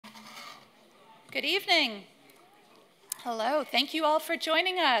Good evening. Hello, thank you all for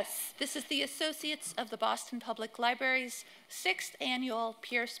joining us. This is the Associates of the Boston Public Library's 6th annual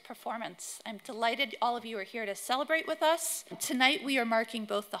Pierce performance. I'm delighted all of you are here to celebrate with us. Tonight we are marking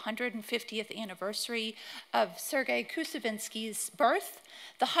both the 150th anniversary of Serge Koussevitzky's birth,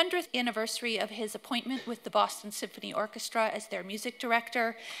 the 100th anniversary of his appointment with the Boston Symphony Orchestra as their music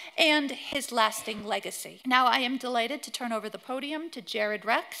director, and his lasting legacy. Now I am delighted to turn over the podium to Jared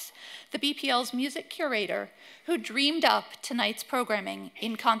Rex, the BPL's music curator, who dreamed up tonight's programming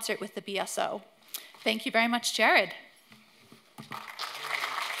in concert with the BSO. Thank you very much, Jared.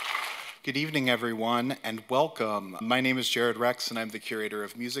 Good evening, everyone, and welcome. My name is Jared Rex, and I'm the curator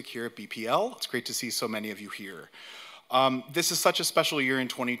of music here at BPL. It's great to see so many of you here. This is such a special year in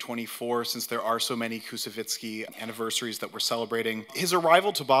 2024 since there are so many Koussevitzky anniversaries that we're celebrating. His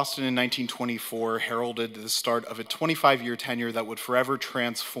arrival to Boston in 1924 heralded the start of a 25-year tenure that would forever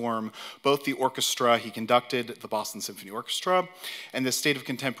transform both the orchestra he conducted, the Boston Symphony Orchestra, and the state of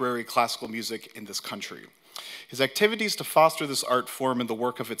contemporary classical music in this country. His activities to foster this art form and the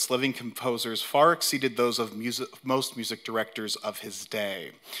work of its living composers far exceeded those of most music directors of his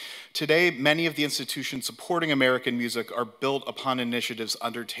day. Today, many of the institutions supporting American music are built upon initiatives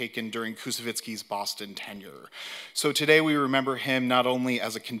undertaken during Koussevitzky's Boston tenure. So today we remember him not only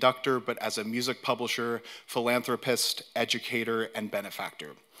as a conductor, but as a music publisher, philanthropist, educator, and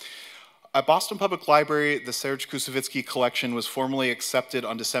benefactor. At Boston Public Library, the Serge Koussevitzky collection was formally accepted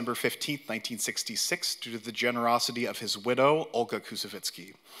on December 15, 1966, due to the generosity of his widow, Olga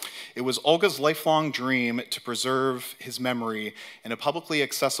Koussevitzky. It was Olga's lifelong dream to preserve his memory in a publicly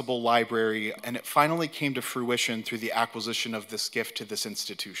accessible library, and it finally came to fruition through the acquisition of this gift to this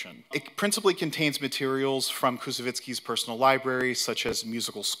institution. It principally contains materials from Koussevitzky's personal library, such as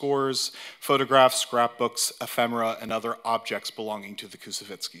musical scores, photographs, scrapbooks, ephemera, and other objects belonging to the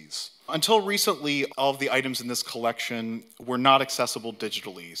Koussevitzkys. Until recently, all of the items in this collection were not accessible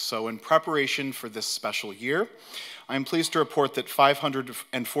digitally. So in preparation for this special year, I'm pleased to report that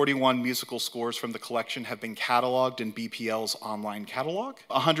 541 musical scores from the collection have been cataloged in BPL's online catalog.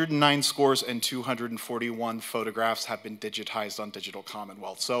 109 scores and 241 photographs have been digitized on Digital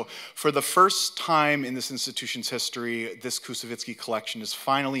Commonwealth. So for the first time in this institution's history, this Koussevitzky collection is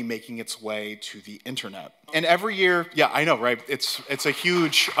finally making its way to the internet. And every year, yeah, I know, right? It's a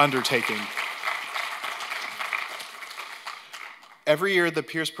huge undertaking. Every year, the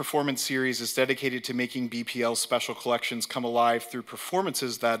Pierce Performance Series is dedicated to making BPL special collections come alive through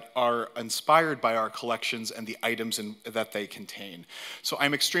performances that are inspired by our collections and the items that they contain. So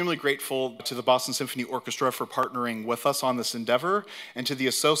I'm extremely grateful to the Boston Symphony Orchestra for partnering with us on this endeavor, and to the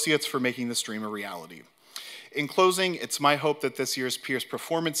associates for making this dream a reality. In closing, it's my hope that this year's Pierce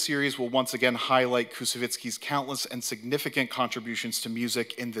Performance Series will once again highlight Koussevitzky's countless and significant contributions to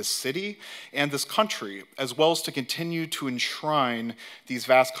music in this city and this country, as well as to continue to enshrine these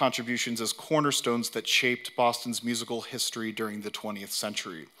vast contributions as cornerstones that shaped Boston's musical history during the 20th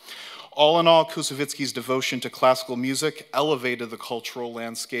century. All in all, Koussevitzky's devotion to classical music elevated the cultural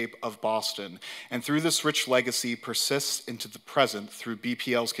landscape of Boston, and through this rich legacy persists into the present through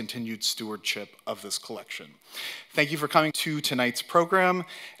BPL's continued stewardship of this collection. Thank you for coming to tonight's program,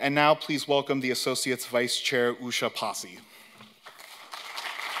 and now please welcome the Associate's Vice Chair, Usha Pasi.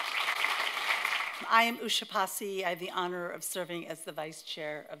 I am Usha Pasi. I have the honor of serving as the Vice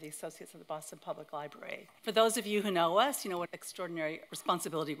Chair of the Associates of the Boston Public Library. For those of you who know us, you know what extraordinary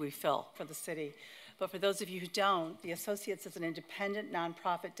responsibility we fill for the city. But for those of you who don't, the Associates is an independent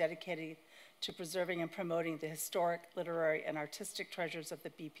nonprofit dedicated to preserving and promoting the historic, literary, and artistic treasures of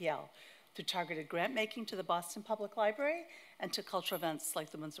the BPL through targeted grant making to the Boston Public Library and to cultural events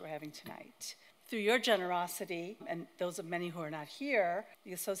like the ones we're having tonight. Through your generosity, and those of many who are not here,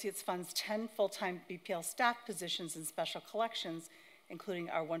 the Associates funds 10 full-time BPL staff positions in special collections, including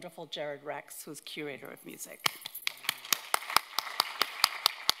our wonderful Jared Rex, who's Curator of Music.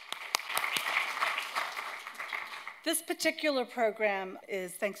 This particular program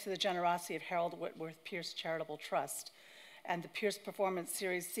is thanks to the generosity of Harold Whitworth Pierce Charitable Trust, and the Pierce Performance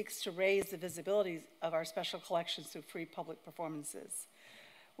Series seeks to raise the visibility of our special collections through free public performances.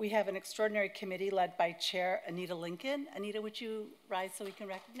 We have an extraordinary committee led by Chair Anita Lincoln. Anita, would you rise so we can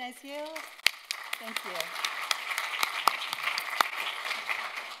recognize you? Thank you.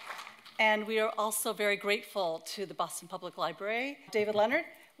 And we are also very grateful to the Boston Public Library. David Leonard.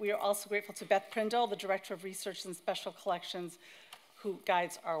 We are also grateful to Beth Prindle, the Director of Research and Special Collections, who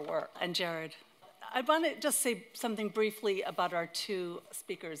guides our work. And Jared. I want to just say something briefly about our two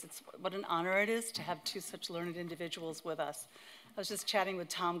speakers. What an honor it is to have two such learned individuals with us. I was just chatting with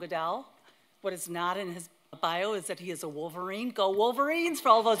Tom Godell. What is not in his Bio is that he is a Wolverine. Go Wolverines for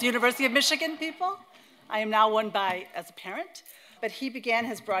all those University of Michigan people. I am now one by as a parent. But he began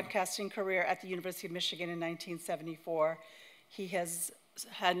his broadcasting career at the University of Michigan in 1974. He has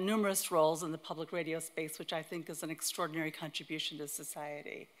had numerous roles in the public radio space, which I think is an extraordinary contribution to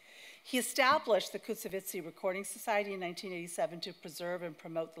society. He established the Koussevitzky Recording Society in 1987 to preserve and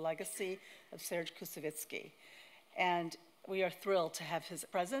promote the legacy of Serge Koussevitzky. And we are thrilled to have his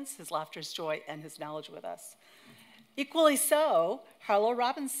presence, his laughter, his joy, and his knowledge with us. Equally so, Harlow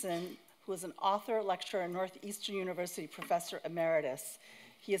Robinson, who is an author, lecturer, and Northeastern University Professor Emeritus.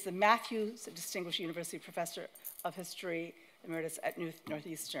 He is the Matthews Distinguished University Professor of History Emeritus at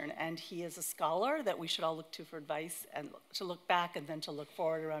Northeastern, and he is a scholar that we should all look to for advice and to look back and then to look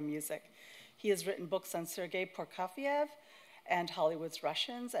forward around music. He has written books on Sergei Prokofiev and Hollywood's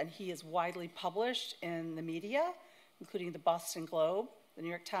Russians, and he is widely published in the media, including the Boston Globe, the New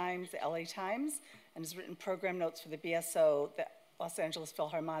York Times, the LA Times, and has written program notes for the BSO, the Los Angeles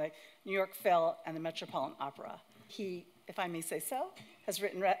Philharmonic, New York Phil, and the Metropolitan Opera. He, if I may say so, has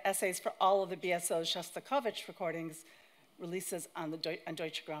written essays for all of the BSO's Shostakovich recordings, releases on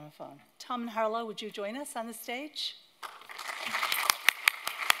Deutsche Grammophon. Tom and Harlow, would you join us on the stage?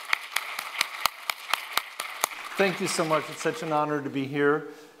 Thank you so much. It's such an honor to be here.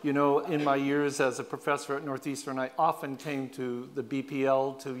 You know, in my years as a professor at Northeastern, I often came to the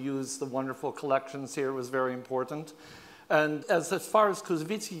BPL to use the wonderful collections here. It was very important. And as far as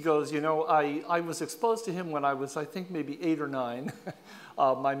Koussevitzky goes, you know, I was exposed to him when I was, I think, maybe 8 or 9.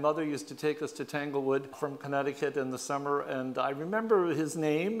 My mother used to take us to Tanglewood from Connecticut in the summer, and I remember his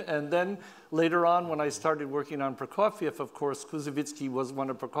name. And then later on, when I started working on Prokofiev, of course, Koussevitzky was one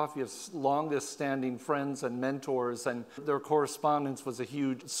of Prokofiev's longest-standing friends and mentors, and their correspondence was a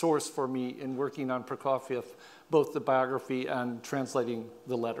huge source for me in working on Prokofiev, both the biography and translating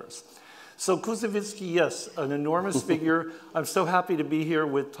the letters. So Koussevitzky, yes, an enormous figure. I'm so happy to be here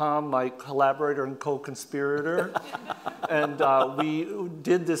with Tom, my collaborator and co-conspirator. And we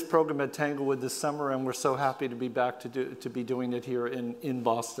did this program at Tanglewood this summer, and we're so happy to be back to be doing it here in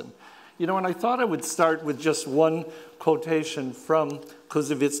Boston. You know, and I thought I would start with just one quotation from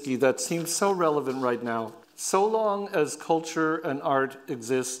Koussevitzky that seems so relevant right now. So long as culture and art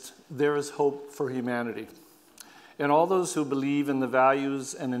exist, there is hope for humanity. And all those who believe in the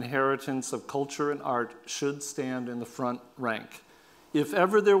values and inheritance of culture and art should stand in the front rank. If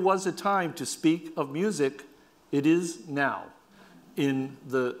ever there was a time to speak of music, it is now in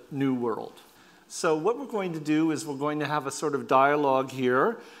the new world. So what we're going to do is we're going to have a sort of dialogue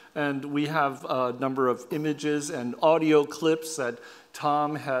here, and we have a number of images and audio clips that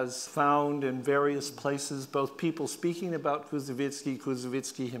Tom has found in various places, both people speaking about Koussevitzky,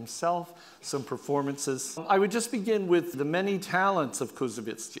 Koussevitzky himself, some performances. I would just begin with the many talents of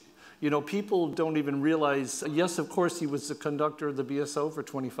Koussevitzky. You know, people don't even realize, yes, of course, he was the conductor of the BSO for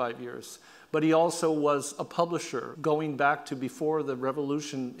 25 years, but he also was a publisher going back to before the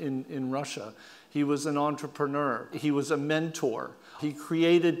revolution in Russia. He was an entrepreneur. He was a mentor. He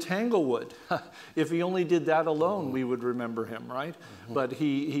created Tanglewood. If he only did that alone, we would remember him, right? Mm-hmm. But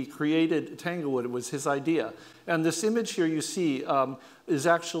he created Tanglewood. It was his idea. And this image here you see is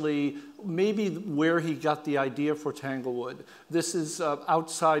actually maybe where he got the idea for Tanglewood. This is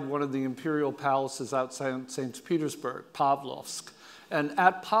outside one of the imperial palaces outside St. Petersburg, Pavlovsk. And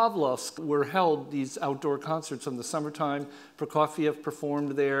at Pavlovsk were held these outdoor concerts in the summertime. Prokofiev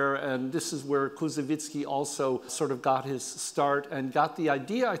performed there, and this is where Koussevitzky also sort of got his start and got the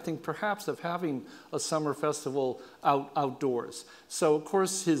idea, I think, perhaps of having a summer festival outdoors. So, of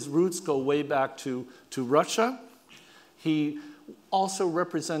course, his roots go way back to Russia. He also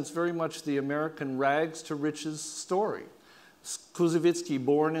represents very much the American rags to riches story. Koussevitzky,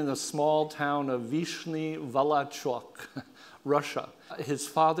 born in the small town of Vyshny Volochyok, Russia. His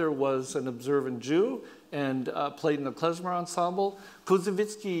father was an observant Jew and played in the klezmer ensemble.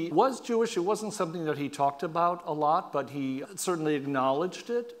 Koussevitzky was Jewish. It wasn't something that he talked about a lot, but he certainly acknowledged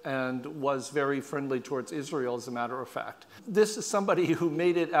it and was very friendly towards Israel, as a matter of fact. This is somebody who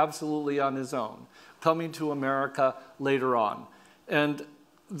made it absolutely on his own, coming to America later on. And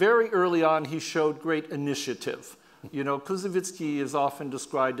very early on, he showed great initiative. You know, Koussevitzky is often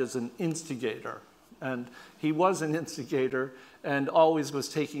described as an instigator. And he was an instigator and always was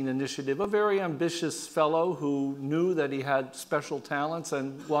taking initiative. A very ambitious fellow who knew that he had special talents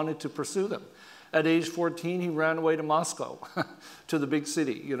and wanted to pursue them. At age 14, he ran away to Moscow, to the big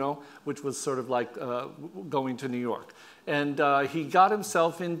city, you know, which was sort of like going to New York. And he got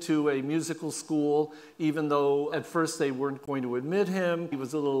himself into a musical school, even though at first they weren't going to admit him. He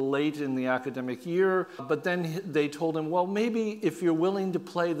was a little late in the academic year. But then they told him, well, maybe if you're willing to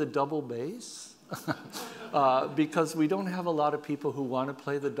play the double bass, because we don't have a lot of people who want to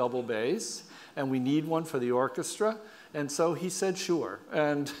play the double bass, and we need one for the orchestra. And so he said, sure.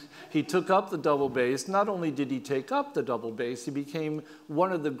 And he took up the double bass. Not only did he take up the double bass, he became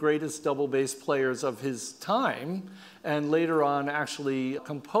one of the greatest double bass players of his time, and later on actually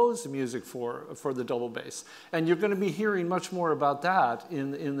composed music for the double bass. And you're going to be hearing much more about that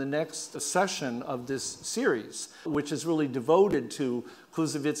in the next session of this series, which is really devoted to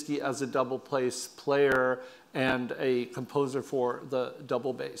Koussevitzky as a double bass player and a composer for the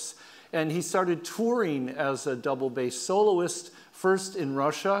double bass. And he started touring as a double bass soloist, first in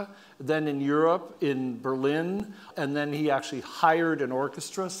Russia, then in Europe, in Berlin, and then he actually hired an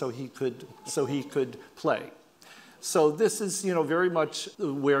orchestra so he could play. So this is, very much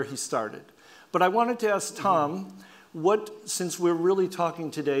where he started. But I wanted to ask Tom, since we're really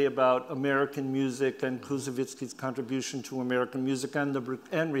talking today about American music and Koussevitzky's contribution to American music and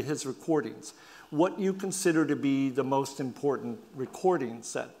his recordings, what you consider to be the most important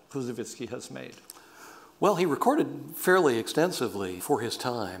recordings that Koussevitzky has made? Well, he recorded fairly extensively for his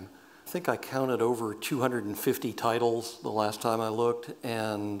time. I think I counted over 250 titles the last time I looked,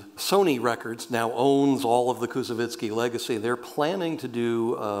 and Sony Records now owns all of the Koussevitzky legacy. They're planning to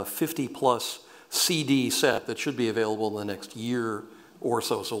do a 50-plus CD set that should be available in the next year or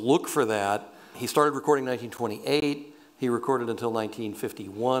so, so look for that. He started recording in 1928. He recorded until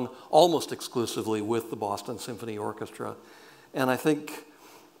 1951, almost exclusively with the Boston Symphony Orchestra. And I think,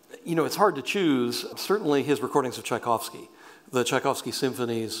 it's hard to choose. Certainly his recordings of Tchaikovsky. The Tchaikovsky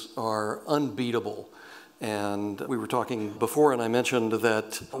symphonies are unbeatable. And we were talking before, and I mentioned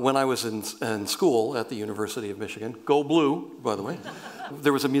that when I was in school at the University of Michigan, go blue, by the way,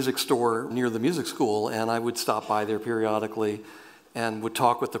 there was a music store near the music school, and I would stop by there periodically and would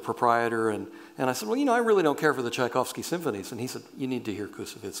talk with the proprietor, and I said, well, I really don't care for the Tchaikovsky symphonies. And he said, you need to hear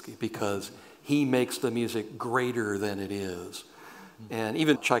Koussevitzky because he makes the music greater than it is. And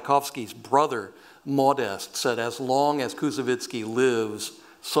even Tchaikovsky's brother, Modest, said, as long as Koussevitzky lives,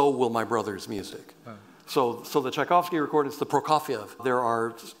 so will my brother's music. So the Tchaikovsky recordings, the Prokofiev, there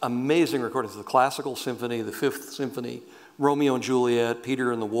are amazing recordings of the Classical Symphony, the Fifth Symphony, Romeo and Juliet,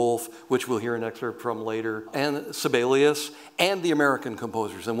 Peter and the Wolf, which we'll hear an excerpt from later, and Sibelius, and the American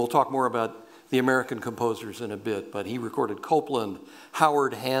composers. And we'll talk more about the American composers in a bit, but he recorded Copland,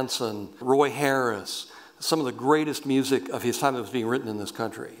 Howard Hanson, Roy Harris, some of the greatest music of his time that was being written in this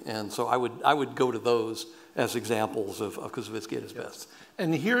country. And so I would go to those as examples of Koussevitzky at his best.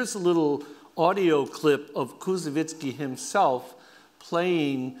 And here's a little audio clip of Koussevitzky himself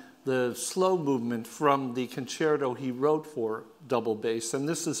playing the slow movement from the concerto he wrote for double bass. And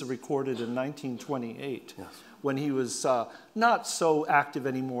this is recorded in 1928, yes, when he was not so active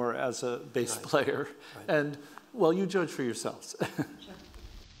anymore as a bass player. Right. And, well, you judge for yourselves.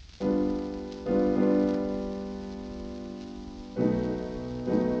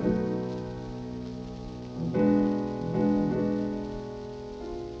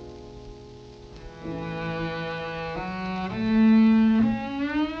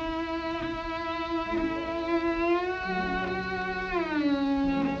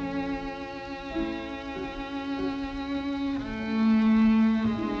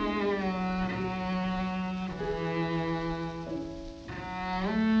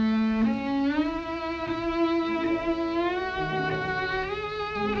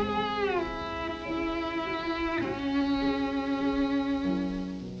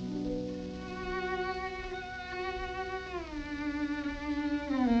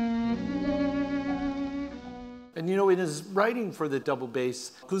 And in his writing for the double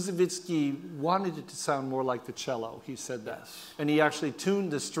bass, Koussevitzky wanted it to sound more like the cello. He said that. Yes. And he actually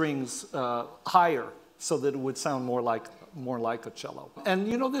tuned the strings higher so that it would sound more like a cello. And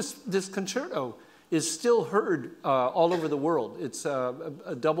this concerto is still heard all over the world. It's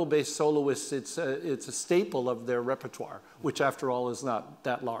a double bass soloist. It's a staple of their repertoire, which after all is not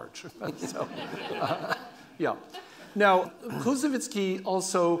that large. So, yeah. Now, Koussevitzky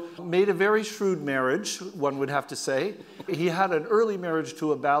also made a very shrewd marriage, one would have to say. He had an early marriage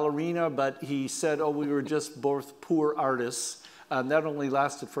to a ballerina, but he said, oh, we were just both poor artists, and that only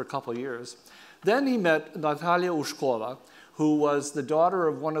lasted for a couple of years. Then he met Natalia Ushkova, who was the daughter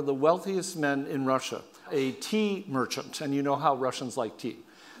of one of the wealthiest men in Russia, a tea merchant, and you know how Russians like tea.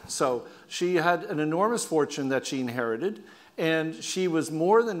 So she had an enormous fortune that she inherited, and she was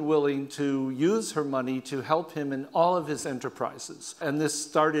more than willing to use her money to help him in all of his enterprises. And this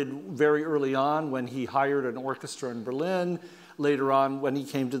started very early on when he hired an orchestra in Berlin. Later on, when he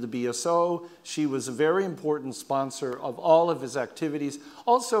came to the BSO, she was a very important sponsor of all of his activities.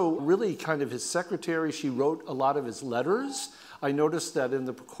 Also, really kind of his secretary. She wrote a lot of his letters. I noticed that in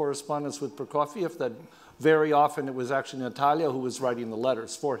the correspondence with Prokofiev that very often it was actually Natalia who was writing the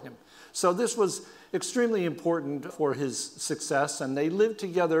letters for him. So this was extremely important for his success, and they lived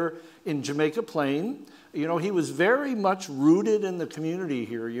together in Jamaica Plain. You know, he was very much rooted in the community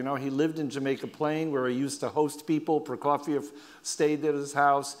here. You know, he lived in Jamaica Plain where he used to host people. Prokofiev stayed at his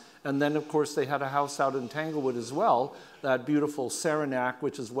house. And then, of course, they had a house out in Tanglewood as well, that beautiful Saranac,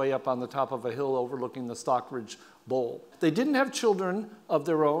 which is way up on the top of a hill overlooking the Stockbridge Bowl. They didn't have children of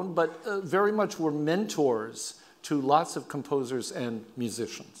their own, but very much were mentors to lots of composers and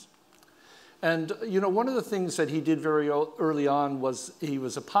musicians. And, you know, one of the things that he did very early on was he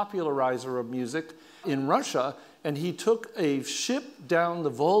was a popularizer of music in Russia, and he took a ship down the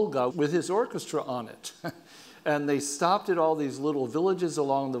Volga with his orchestra on it. And they stopped at all these little villages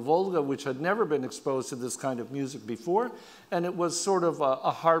along the Volga, which had never been exposed to this kind of music before, and it was sort of a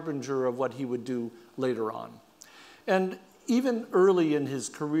harbinger of what he would do later on. And even early in his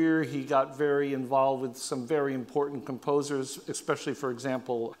career, he got very involved with some very important composers, especially, for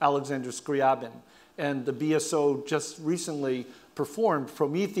example, Alexander Scriabin. And the BSO just recently performed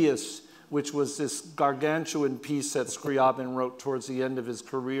Prometheus, which was this gargantuan piece that Scriabin wrote towards the end of his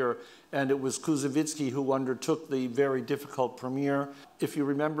career. And it was Koussevitzky who undertook the very difficult premiere. If you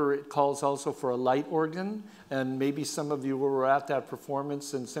remember, it calls also for a light organ. And maybe some of you were at that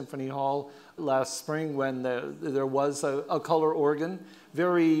performance in Symphony Hall last spring when there was a color organ.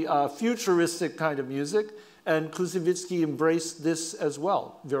 Very futuristic kind of music. And Koussevitzky embraced this as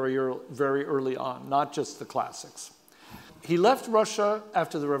well very early on, not just the classics. He left Russia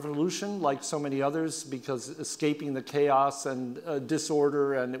after the revolution, like so many others, because escaping the chaos and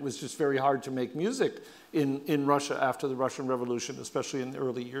disorder, and it was just very hard to make music in Russia after the Russian Revolution, especially in the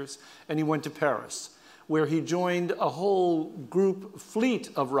early years. And he went to Paris, where he joined a whole fleet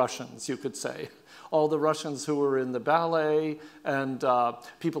of Russians, you could say. All the Russians who were in the ballet, and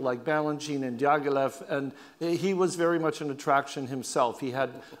people like Balanchine and Diaghilev, and he was very much an attraction himself. He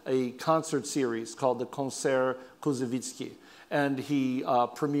had a concert series called the Concert Koussevitzky, and he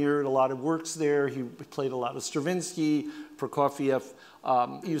premiered a lot of works there. He played a lot of Stravinsky, Prokofiev.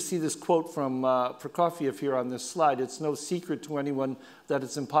 You see this quote from Prokofiev here on this slide. "It's no secret to anyone that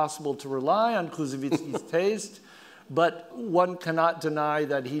it's impossible to rely on Koussevitzky's taste, but one cannot deny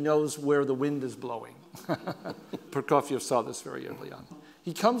that he knows where the wind is blowing." Prokofiev saw this very early on.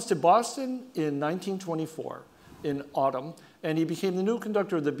 He comes to Boston in 1924, in autumn, and he became the new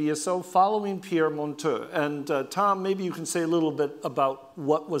conductor of the BSO following Pierre Monteux. And Tom, maybe you can say a little bit about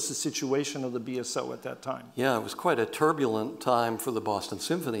what was the situation of the BSO at that time. Yeah, it was quite a turbulent time for the Boston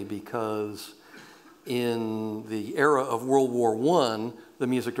Symphony because in the era of World War I, the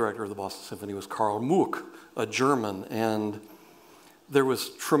music director of the Boston Symphony was Karl Muck, a German, and there was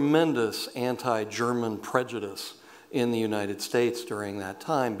tremendous anti-German prejudice in the United States during that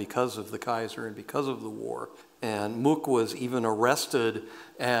time because of the Kaiser and because of the war. And Muck was even arrested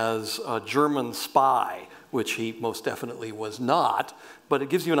as a German spy, which he most definitely was not, but it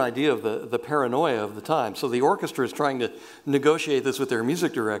gives you an idea of the paranoia of the time. So the orchestra is trying to negotiate this with their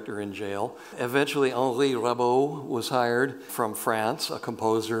music director in jail. Eventually, Henri Rabaud was hired from France, a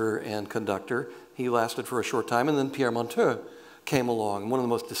composer and conductor. He lasted for a short time, and then Pierre Monteux came along, one of the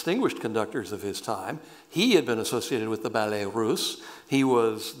most distinguished conductors of his time. He had been associated with the Ballet Russe. He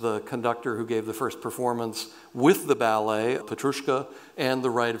was the conductor who gave the first performance with the ballet, Petrushka, and The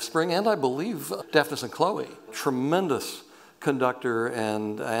Rite of Spring, and I believe Daphnis and Chloe. Tremendous conductor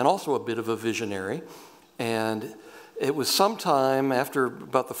and also a bit of a visionary. And it was sometime after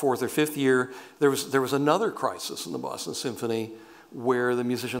about the fourth or fifth year, there was another crisis in the Boston Symphony where the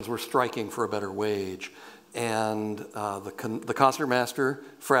musicians were striking for a better wage. And the concertmaster,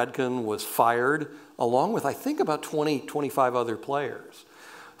 Fradkin, was fired, along with, I think, about 25 other players.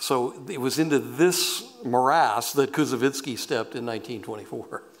 So it was into this morass that Koussevitzky stepped in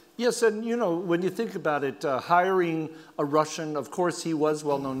 1924. Yes, and you know, when you think about it, hiring a Russian, of course he was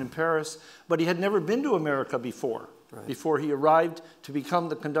well known in Paris, but he had never been to America before. Right. Before he arrived to become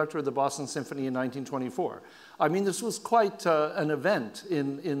the conductor of the Boston Symphony in 1924. I mean, this was quite an event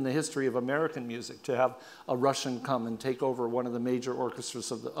in the history of American music to have a Russian come and take over one of the major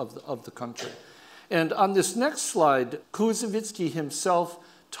orchestras of the country. And on this next slide, Koussevitzky himself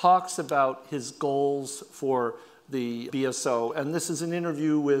talks about his goals for the BSO, and this is an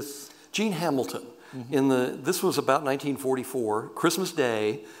interview with Gene Hamilton. Mm-hmm. This was about 1944, Christmas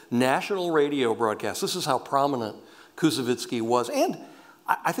Day, national radio broadcast. This is how prominent Koussevitzky was, and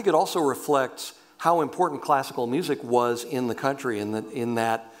I think it also reflects how important classical music was in the country, in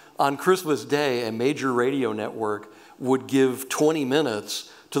that on Christmas Day, a major radio network would give 20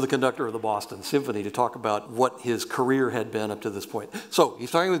 minutes to the conductor of the Boston Symphony to talk about what his career had been up to this point. So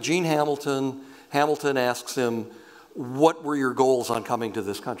he's talking with Gene Hamilton. Hamilton asks him, what were your goals on coming to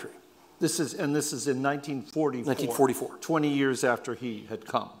this country? This is in 1944. 1944. 20 years after he had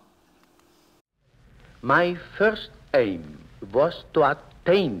come. My first aim was to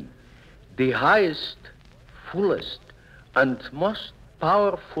attain the highest, fullest, and most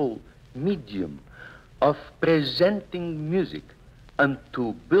powerful medium of presenting music, and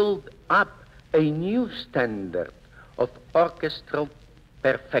to build up a new standard of orchestral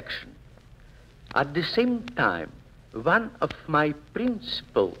perfection. At the same time, one of my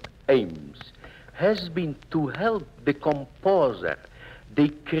principal aims has been to help the composer, the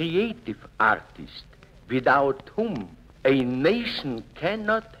creative artist, without whom a nation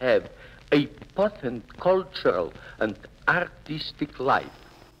cannot have a potent cultural and artistic life.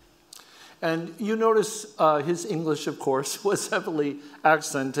 And you notice his English, of course, was heavily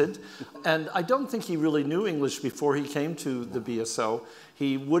accented. And I don't think he really knew English before he came to the BSO.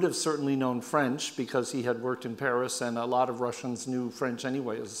 He would have certainly known French because he had worked in Paris, and a lot of Russians knew French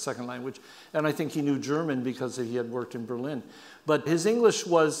anyway as a second language. And I think he knew German because he had worked in Berlin. But his English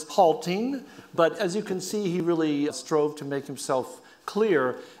was halting, but as you can see, he really strove to make himself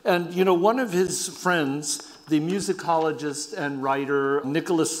clear. And, you know, one of his friends, the musicologist and writer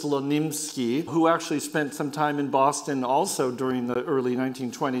Nicholas Slonimsky, who actually spent some time in Boston also during the early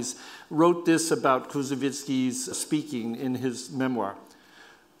 1920s, wrote this about Koussevitzky's speaking in his memoir.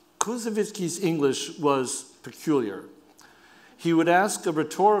 Koussevitzky's English was peculiar. He would ask a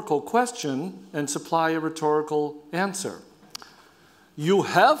rhetorical question and supply a rhetorical answer. You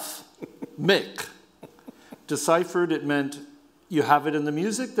have, make. Deciphered, it meant, you have it in the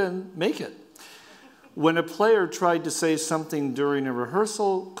music, then make it. When a player tried to say something during a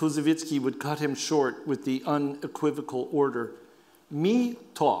rehearsal, Koussevitzky would cut him short with the unequivocal order, me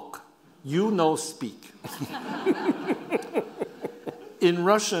talk, you no speak. In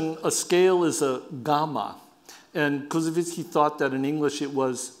Russian, a scale is a gamma, and Koussevitzky thought that in English it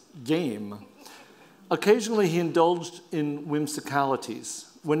was game. Occasionally he indulged in whimsicalities.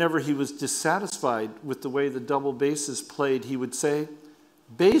 Whenever he was dissatisfied with the way the double basses played, he would say,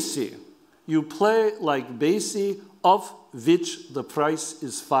 Bassy, you play like Bassy, of which the price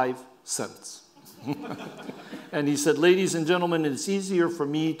is 5 cents. And he said, ladies and gentlemen, it's easier for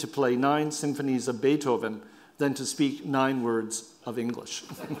me to play 9 symphonies of Beethoven than to speak 9 words of English.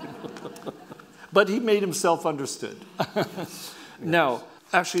 But he made himself understood. Now,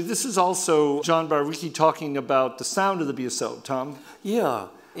 actually, this is also John Barwicki talking about the sound of the BSO. Tom? Yeah.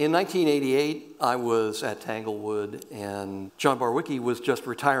 In 1988, I was at Tanglewood, and John Barwicki was just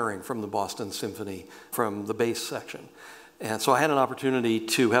retiring from the Boston Symphony, from the bass section. And so I had an opportunity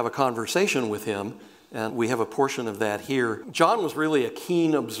to have a conversation with him, and we have a portion of that here. John was really a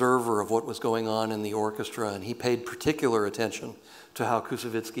keen observer of what was going on in the orchestra, and he paid particular attention to how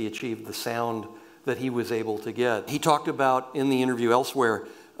Koussevitzky achieved the sound that he was able to get. He talked about, in the interview elsewhere,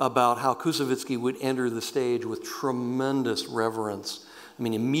 about how Koussevitzky would enter the stage with tremendous reverence. I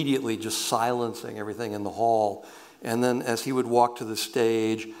mean, immediately just silencing everything in the hall. And then as he would walk to the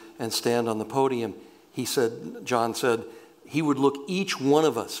stage and stand on the podium, he said, John said, he would look each one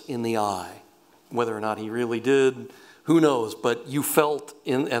of us in the eye. Whether or not he really did, who knows, but you felt,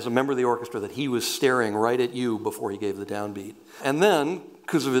 as a member of the orchestra, that he was staring right at you before he gave the downbeat. And then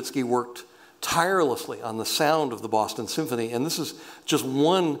Koussevitzky worked tirelessly on the sound of the Boston Symphony, and this is just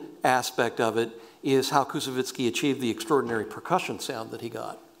one aspect of it, is how Koussevitzky achieved the extraordinary percussion sound that he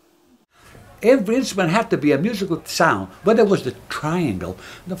got. Every instrument had to be a musical sound, but there was the triangle.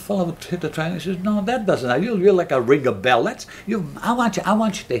 The fellow would hit the triangle and says, no, that doesn't. You're like a ring a bell. I want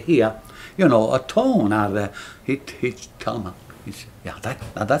you to hear, you know, a tone out of there. He'd tell him, yeah,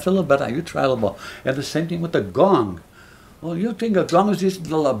 that's a little better. You try a little more. And the same thing with the gong. Well, you think a gong is just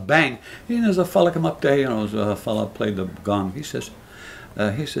a little bang. And there's a fellow come up there, you know, a fellow played the gong. He says,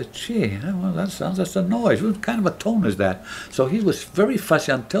 gee, well, that sounds, that's a noise. What kind of a tone is that? So he was very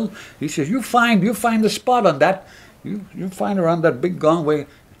fussy until he says, you find the spot on that. You find around that big gong where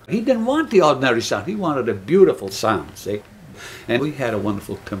he didn't want the ordinary sound. He wanted a beautiful sound, see? And we had a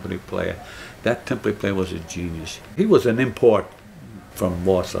wonderful timpani player. That timpani player was a genius. He was an import from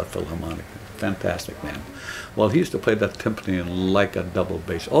Warsaw Philharmonic. Fantastic man. Well, he used to play that timpani like a double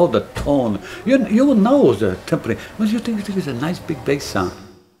bass. Oh, the tone. You will know the timpani. What do you think it's a nice big bass sound?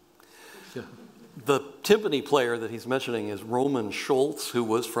 The timpani player that he's mentioning is Roman Schultz, who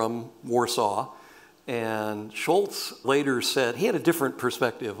was from Warsaw. And Schultz later said he had a different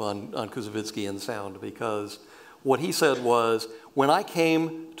perspective on Koussevitzky and sound, because what he said was, when I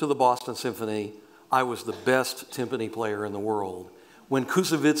came to the Boston Symphony, I was the best timpani player in the world. When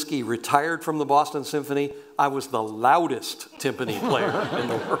Koussevitzky retired from the Boston Symphony, I was the loudest timpani player in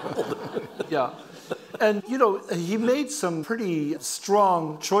the world. Yeah. And, you know, he made some pretty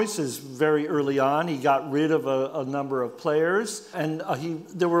strong choices very early on. He got rid of a number of players, and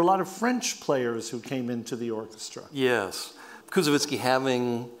there were a lot of French players who came into the orchestra. Yes. Koussevitzky,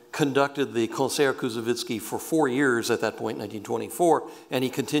 having conducted the Concert Koussevitzky for 4 years at that point, 1924, and he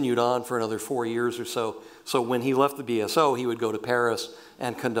continued on for another 4 years or so. So when he left the BSO, he would go to Paris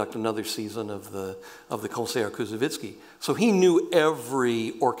and conduct another season of the Concert Koussevitzky. So he knew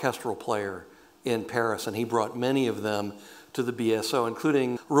every orchestral player in Paris, and he brought many of them to the BSO,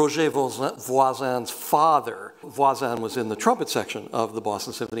 including Roger Voisin's father. Voisin was in the trumpet section of the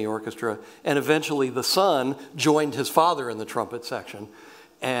Boston Symphony Orchestra, and eventually the son joined his father in the trumpet section.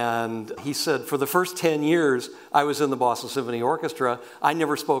 And he said, for the first 10 years I was in the Boston Symphony Orchestra, I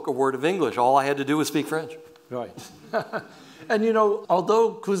never spoke a word of English. All I had to do was speak French. Right. And you know,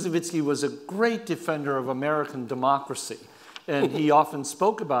 although Koussevitzky was a great defender of American democracy, and he often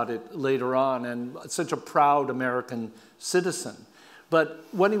spoke about it later on, and such a proud American citizen. But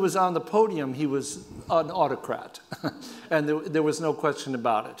when he was on the podium, he was an autocrat, and there was no question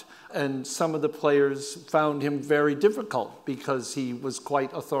about it. And some of the players found him very difficult because he was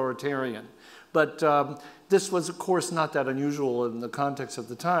quite authoritarian. But this was, of course, not that unusual in the context of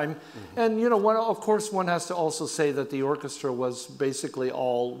the time. Mm-hmm. And, you know, of course, one has to also say that the orchestra was basically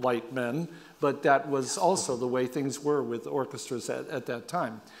all white men, but that was also the way things were with orchestras at that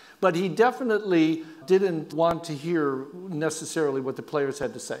time. But he definitely didn't want to hear necessarily what the players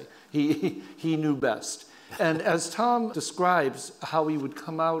had to say. He knew best. And as Tom describes how he would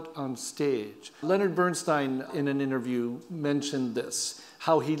come out on stage, Leonard Bernstein in an interview mentioned this,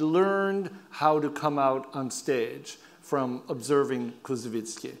 how he learned how to come out on stage from observing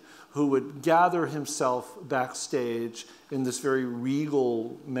Koussevitzky, who would gather himself backstage in this very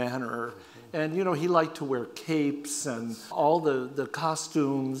regal manner. And, you know, he liked to wear capes and all the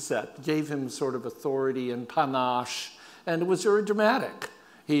costumes that gave him sort of authority and panache. And it was very dramatic.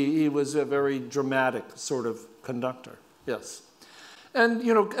 He was a very dramatic sort of conductor, yes. And,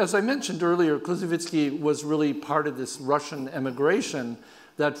 you know, as I mentioned earlier, Koussevitzky was really part of this Russian emigration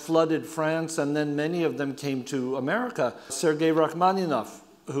that flooded France, and then many of them came to America. Sergei Rachmaninoff,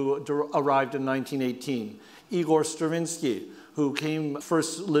 who arrived in 1918. Igor Stravinsky, who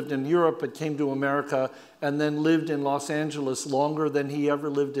first lived in Europe but came to America and then lived in Los Angeles longer than he ever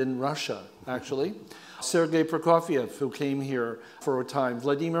lived in Russia, actually. Sergei Prokofiev, who came here for a time.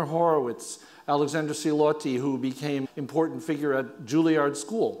 Vladimir Horowitz, Alexander Silotti, who became an important figure at Juilliard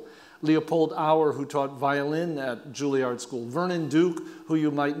School. Leopold Auer, who taught violin at Juilliard School. Vernon Duke, who you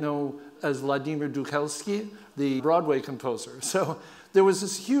might know as Vladimir Dukelsky, the Broadway composer. So there was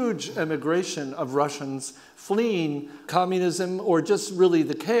this huge emigration of Russians fleeing communism or just really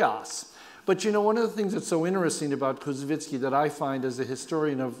the chaos. But you know, one of the things that's so interesting about Koussevitzky that I find as a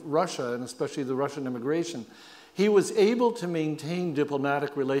historian of Russia, and especially the Russian immigration, he was able to maintain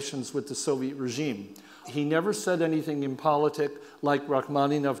diplomatic relations with the Soviet regime. He never said anything impolitic like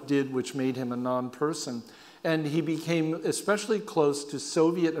Rachmaninoff did, which made him a non-person. And he became especially close to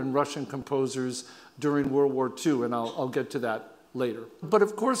Soviet and Russian composers during World War II, and I'll get to that later. But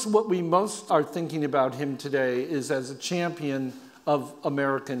of course, what we most are thinking about him today is as a champion of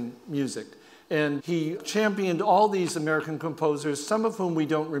American music. And he championed all these American composers, some of whom we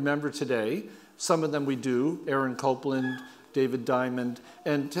don't remember today, some of them we do, Aaron Copland, David Diamond.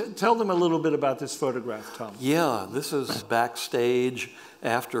 And tell them a little bit about this photograph, Tom. Yeah, this is backstage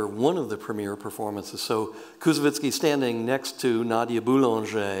after one of the premiere performances. So Koussevitzky standing next to Nadia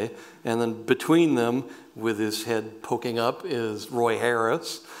Boulanger, and then between them, with his head poking up, is Roy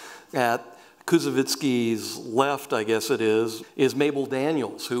Harris. At Koussevitzky's left, I guess it is Mabel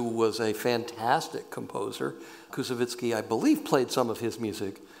Daniels, who was a fantastic composer. Koussevitzky, I believe, played some of his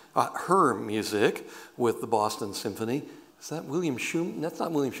music, her music, with the Boston Symphony. Is that William Schumann? That's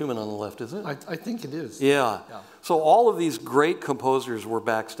not William Schumann on the left, is it? I think it is. Yeah. So all of these great composers were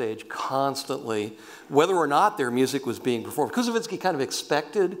backstage constantly, whether or not their music was being performed. Koussevitzky kind of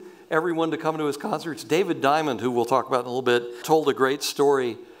expected everyone to come to his concerts. David Diamond, who we'll talk about in a little bit, told a great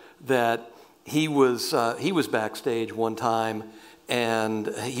story that he was backstage one time, and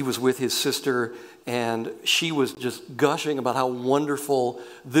he was with his sister, and she was just gushing about how wonderful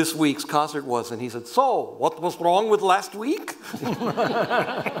this week's concert was. And he said, "So, what was wrong with last week?"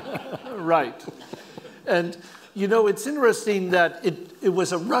 Right. And, you know, it's interesting that it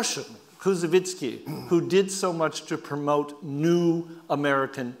was a Russian, Koussevitzky, who did so much to promote new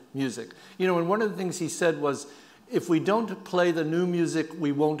American music. You know, and one of the things he said was, if we don't play the new music,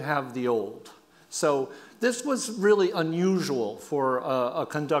 we won't have the old. So This was really unusual for a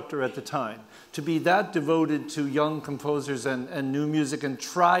conductor at the time, to be that devoted to young composers and new music and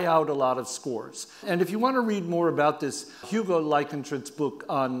try out a lot of scores. And if you want to read more about this, Hugo Leichentrit's book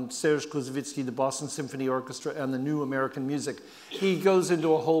on Serge Koussevitzky, the Boston Symphony Orchestra, and the new American music, he goes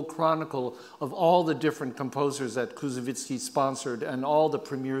into a whole chronicle of all the different composers that Koussevitzky sponsored and all the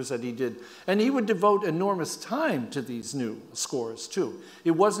premieres that he did. And he would devote enormous time to these new scores, too.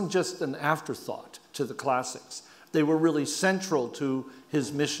 It wasn't just an afterthought to the classics. They were really central to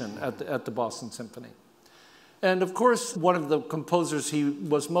his mission at the Boston Symphony. And of course, one of the composers he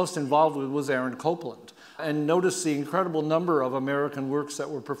was most involved with was Aaron Copland. And notice the incredible number of American works that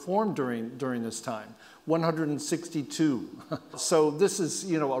were performed during this time. 162. So this is,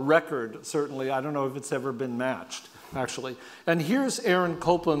 you know, a record, certainly. I don't know if it's ever been matched, actually. And here's Aaron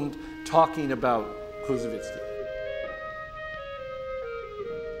Copland talking about Koussevitzky.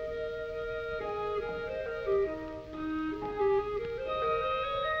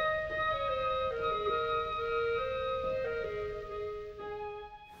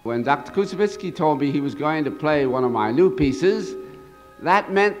 When Dr. Koussevitzky told me he was going to play one of my new pieces,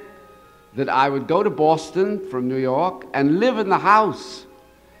 that meant that I would go to Boston from New York and live in the house.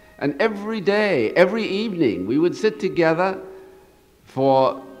 And every day, every evening, we would sit together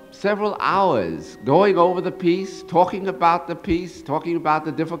for several hours going over the piece, talking about the piece, talking about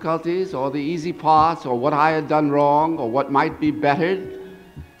the difficulties or the easy parts or what I had done wrong or what might be bettered.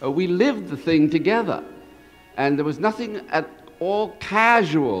 We lived the thing together. And there was nothing at all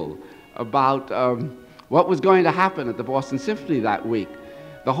casual about what was going to happen at the Boston Symphony that week.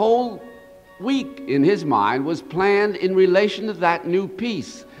 The whole week, in his mind, was planned in relation to that new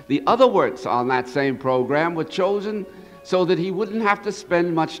piece. The other works on that same program were chosen so that he wouldn't have to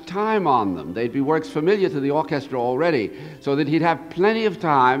spend much time on them. They'd be works familiar to the orchestra already, so that he'd have plenty of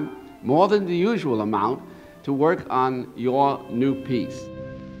time, more than the usual amount, to work on your new piece.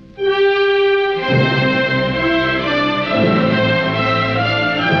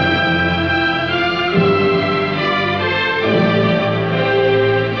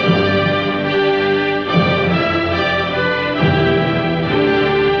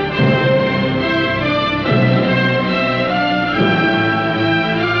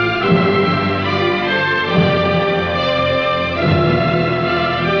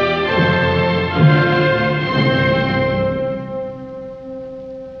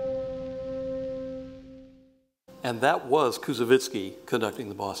 And that was Koussevitzky conducting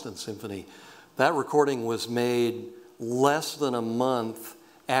the Boston Symphony. That recording was made less than a month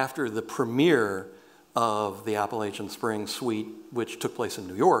after the premiere of the Appalachian Spring Suite, which took place in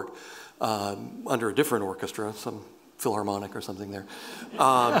New York under a different orchestra, some Philharmonic or something there.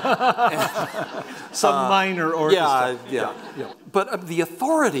 Some minor orchestra. Yeah. But the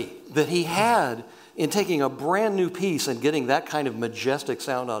authority that he had in taking a brand new piece and getting that kind of majestic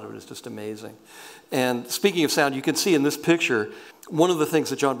sound out of it is just amazing. And speaking of sound, you can see in this picture, one of the things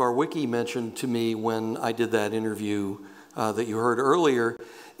that John Barwicki mentioned to me when I did that interview that you heard earlier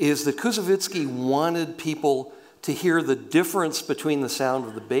is that Koussevitzky wanted people to hear the difference between the sound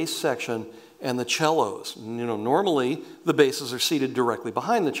of the bass section and the cellos. You know, normally the basses are seated directly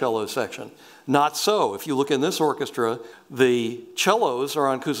behind the cello section. Not so. If you look in this orchestra, the cellos are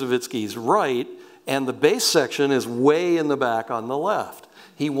on Koussevitzky's right, and the bass section is way in the back on the left.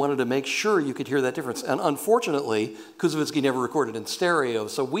 He wanted to make sure you could hear that difference. And unfortunately, Koussevitzky never recorded in stereo,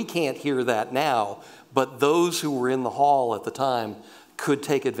 so we can't hear that now. But those who were in the hall at the time could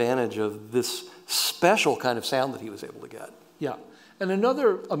take advantage of this special kind of sound that he was able to get. Yeah. And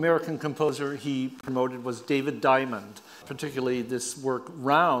another American composer he promoted was David Diamond, particularly this work,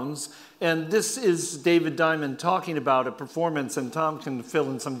 Rounds. And this is David Diamond talking about a performance, and Tom can fill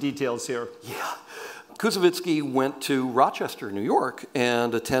in some details here. Yeah. Koussevitzky went to Rochester, New York,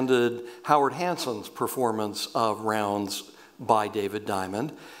 and attended Howard Hanson's performance of Rounds by David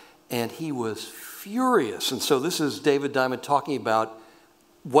Diamond, and he was furious. And so this is David Diamond talking about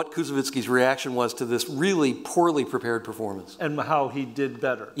what Koussevitzky's reaction was to this really poorly prepared performance. And how he did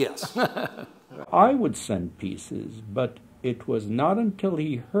better. Yes. I would send pieces, but it was not until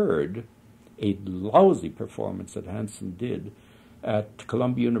he heard a lousy performance that Hanson did at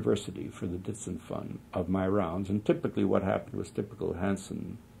Columbia University for the Ditson Fund of my Rounds. And typically what happened was typical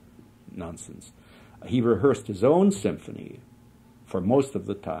Hanson nonsense. He rehearsed his own symphony for most of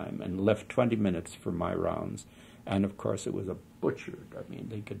the time and left 20 minutes for my Rounds. And of course it was a butchered. I mean,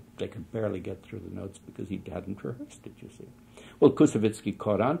 they could barely get through the notes because he hadn't rehearsed it, you see. Well, Koussevitzky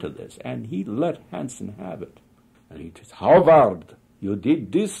caught on to this, and he let Hanson have it. And he says, Harvard, you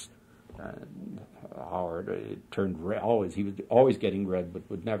did this, And Howard, it turned red, always. He was always getting red, but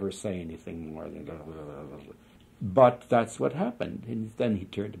would never say anything more than... But that's what happened. And then he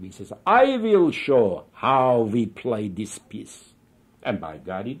turned to me and says, I will show how we play this piece. And by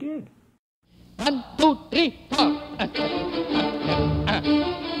God, he did. 1, 2, 3, 4.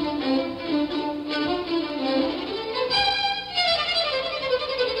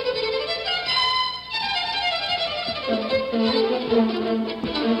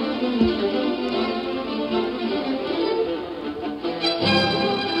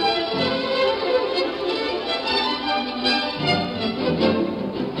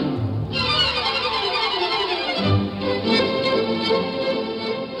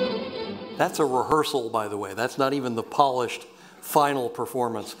 That's a rehearsal, by the way. That's not even the polished final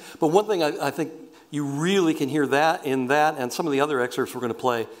performance. But one thing I think you really can hear that in that and some of the other excerpts we're going to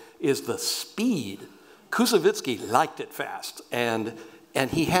play is the speed. Koussevitzky liked it fast, and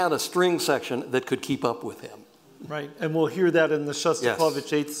he had a string section that could keep up with him. Right, and we'll hear that in the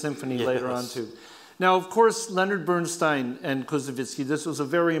Shostakovich 8th Symphony later on, too. Now, of course, Leonard Bernstein and Koussevitzky, this was a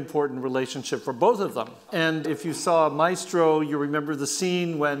very important relationship for both of them. And if you saw Maestro, you remember the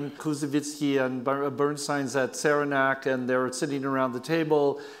scene when Koussevitzky and Bernstein's at Saranac and they're sitting around the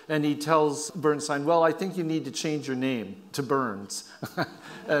table, and he tells Bernstein, well, I think you need to change your name to Burns.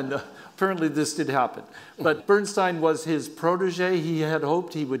 And apparently this did happen. But Bernstein was his protege. He had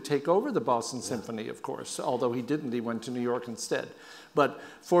hoped he would take over the Boston Symphony, of course, although he didn't. He went to New York instead. But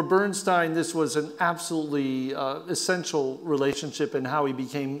for Bernstein, this was an absolutely essential relationship in how he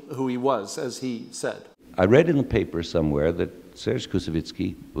became who he was, as he said. I read in a paper somewhere that Serge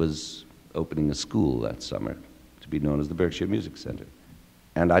Koussevitzky was opening a school that summer to be known as the Berkshire Music Center.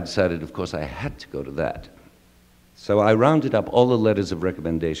 And I decided, of course, I had to go to that. So I rounded up all the letters of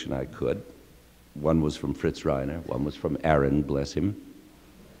recommendation I could. One was from Fritz Reiner, one was from Aaron, bless him.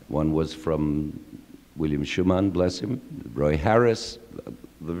 One was from William Schumann, bless him, Roy Harris,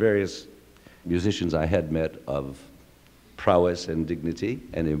 the various musicians I had met of prowess and dignity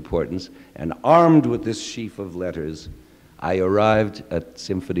and importance. And armed with this sheaf of letters, I arrived at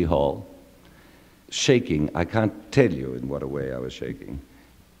Symphony Hall, shaking. I can't tell you in what a way I was shaking.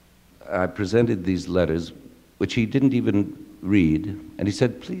 I presented these letters, which he didn't even read, and he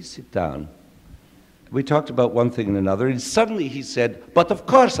said, please sit down. We talked about one thing and another, and suddenly he said, but of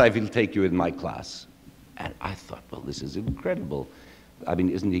course I will take you in my class. And I thought, well, this is incredible. I mean,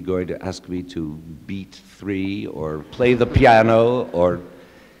 isn't he going to ask me to beat 3 or play the piano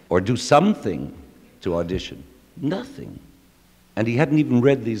or do something to audition? Nothing. And he hadn't even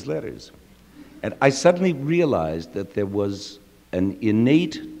read these letters. And I suddenly realized that there was an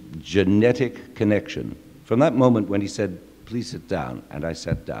innate genetic connection. From that moment when he said, please sit down, and I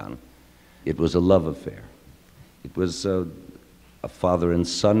sat down, it was a love affair. It was a father and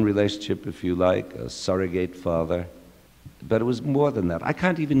son relationship, if you like, a surrogate father. But it was more than that. I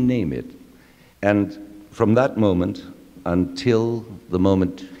can't even name it. And from that moment until the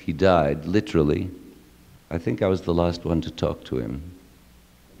moment he died, literally, I think I was the last one to talk to him.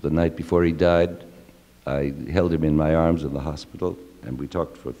 The night before he died, I held him in my arms in the hospital, and we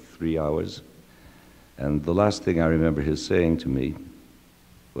talked for 3 hours. And the last thing I remember his saying to me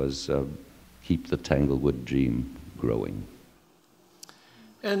was, keep the Tanglewood dream growing.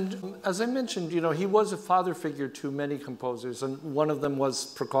 And as I mentioned, you know, he was a father figure to many composers, and one of them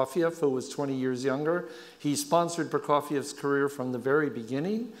was Prokofiev, who was 20 years younger. He sponsored Prokofiev's career from the very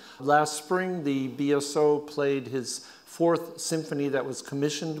beginning. Last spring, the BSO played his 4th symphony that was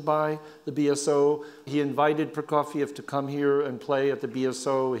commissioned by the BSO. He invited Prokofiev to come here and play at the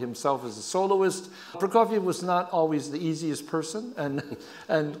BSO himself as a soloist. Prokofiev was not always the easiest person, and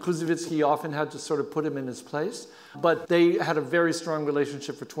Koussevitzky often had to sort of put him in his place. But they had a very strong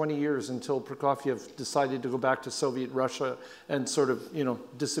relationship for 20 years until Prokofiev decided to go back to Soviet Russia and sort of, you know,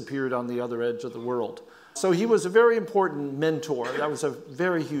 disappeared on the other edge of the world. So he was a very important mentor. That was a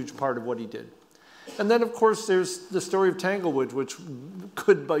very huge part of what he did. And then, of course, there's the story of Tanglewood, which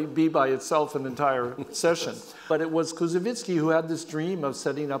could be by itself an entire session. But it was Koussevitzky who had this dream of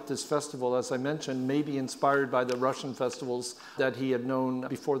setting up this festival, as I mentioned, maybe inspired by the Russian festivals that he had known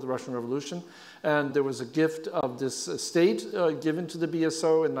before the Russian Revolution. And there was a gift of this estate given to the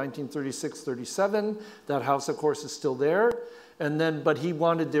BSO in 1936-37. That house, of course, is still there. And then, but he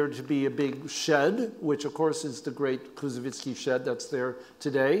wanted there to be a big shed, which, of course, is the great Koussevitzky shed that's there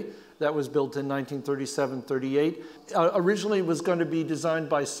today. That was built in 1937-38. Originally, it was going to be designed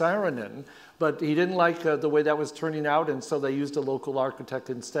by Saarinen, but he didn't like the way that was turning out, and so they used a local architect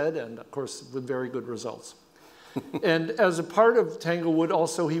instead, and of course, with very good results. And as a part of Tanglewood,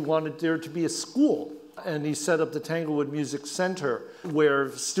 also, he wanted there to be a school. and he set up the Tanglewood Music Center,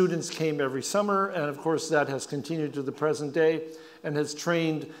 where students came every summer, and of course that has continued to the present day and has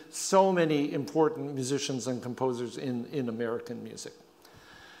trained so many important musicians and composers in American music.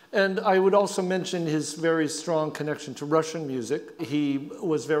 And I would also mention his very strong connection to Russian music. He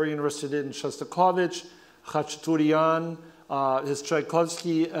was very interested in Shostakovich, Khachaturian. His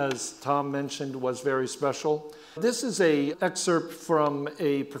Tchaikovsky, as Tom mentioned, was very special. This is an excerpt from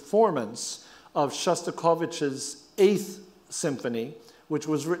a performance of Shostakovich's 8th Symphony, which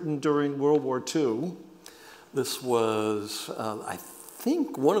was written during World War II. This was, I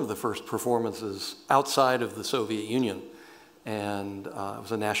think, one of the first performances outside of the Soviet Union. And it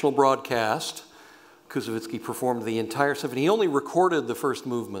was a national broadcast. Koussevitzky performed the entire symphony. He only recorded the first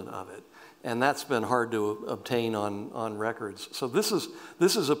movement of it. And that's been hard to obtain on records. So this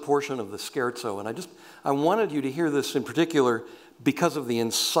is a portion of the scherzo, and I wanted you to hear this in particular because of the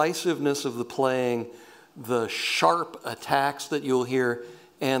incisiveness of the playing, the sharp attacks that you'll hear,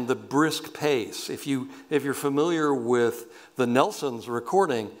 and the brisk pace. If you're familiar with the Nelson's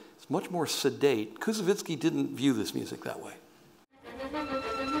recording, it's much more sedate. Koussevitzky didn't view this music that way.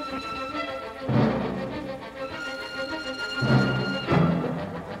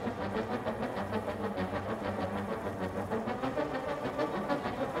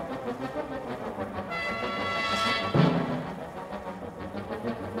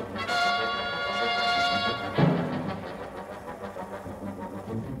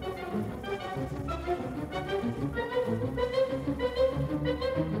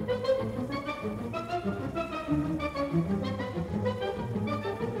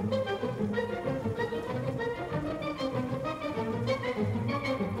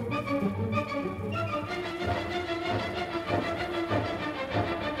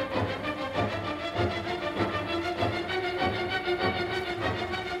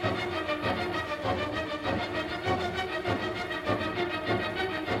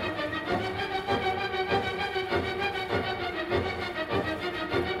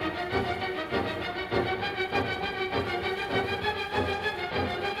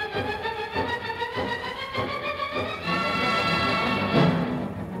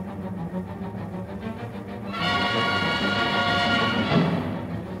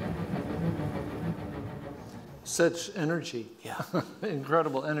 Such energy. Yeah.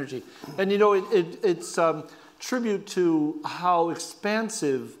 Incredible energy. And you know, it's tribute to how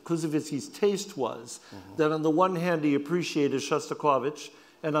expansive Koussevitzky's taste was, that on the one hand he appreciated Shostakovich,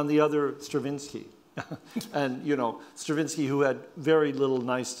 and on the other Stravinsky. And you know, Stravinsky, who had very little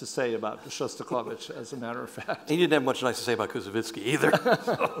nice to say about Shostakovich, as a matter of fact. He didn't have much nice to say about Koussevitzky either.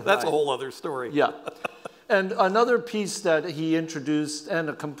 So that's a whole other story. Yeah. And another piece that he introduced, and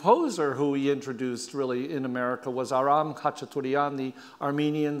a composer who he introduced really in America, was Aram Khachaturian, the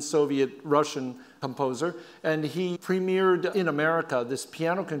Armenian, Soviet, Russian composer. And he premiered in America this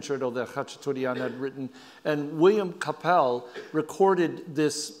piano concerto that Khachaturian had written. And William Capell recorded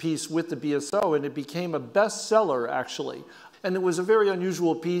this piece with the BSO, and it became a bestseller, actually. And it was a very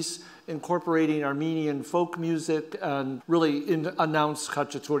unusual piece incorporating Armenian folk music and really announced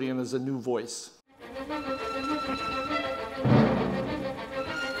Khachaturian as a new voice.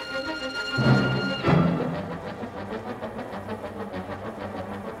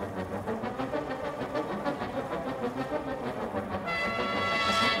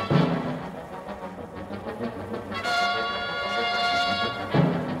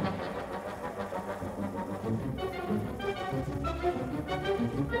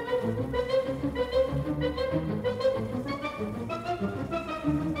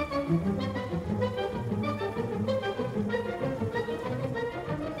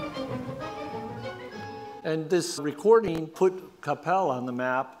 And this recording put Capell on the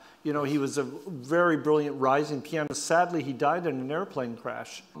map. You know, he was a very brilliant rising pianist. Sadly, he died in an airplane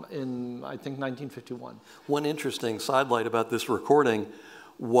crash in, I think, 1951. One interesting sidelight about this recording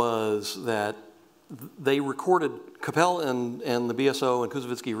was that they recorded, Capell and the BSO and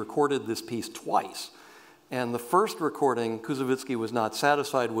Koussevitzky recorded this piece twice. And the first recording, Koussevitzky was not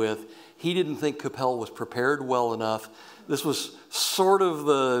satisfied with. He didn't think Capell was prepared well enough. This was sort of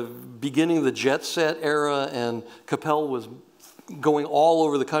the beginning of the jet set era, and Capell was going all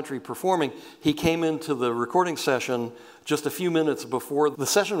over the country performing. He came into the recording session just a few minutes before the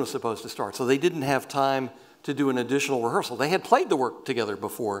session was supposed to start, so they didn't have time to do an additional rehearsal. They had played the work together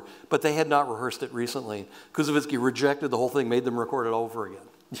before, but they had not rehearsed it recently. Koussevitzky rejected the whole thing, made them record it over again.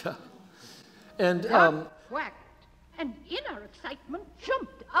 Yeah. And quacked, and in our excitement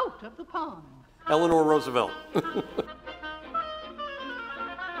jumped out of the pond. Eleanor Roosevelt.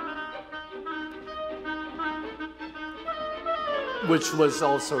 which was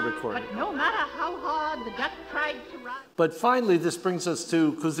also recorded. But no matter how hard the duck tried to run. But finally, this brings us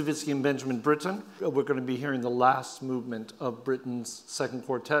to Koussevitzky and Benjamin Britten. We're going to be hearing the last movement of Britten's second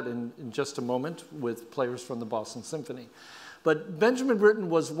quartet in just a moment with players from the Boston Symphony. But Benjamin Britten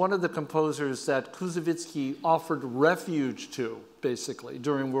was one of the composers that Koussevitzky offered refuge to, basically,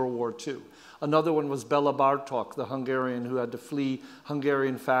 during World War II. Another one was Béla Bartók, the Hungarian who had to flee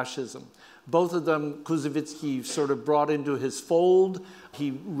Hungarian fascism. Both of them, Koussevitzky sort of brought into his fold.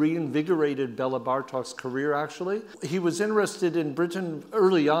 He reinvigorated Béla Bartók's career, actually. He was interested in Britten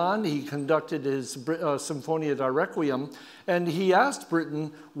early on. He conducted his Symphonia da Requiem, and he asked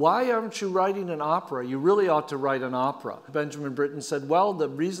Britten, why aren't you writing an opera? You really ought to write an opera. Benjamin Britten said, well, the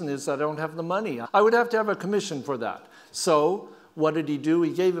reason is I don't have the money. I would have to have a commission for that. So what did he do?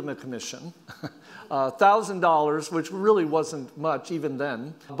 He gave him a commission. $1,000, which really wasn't much even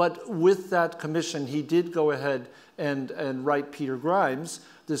then. But with that commission, he did go ahead and write Peter Grimes,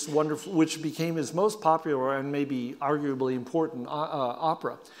 this wonderful, which became his most popular and maybe arguably important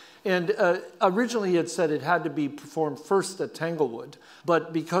opera. And originally he had said it had to be performed first at Tanglewood,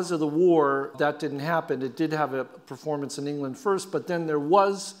 but because of the war, that didn't happen. It did have a performance in England first, but then there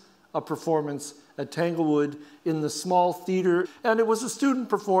was a performance at Tanglewood in the small theater, and it was a student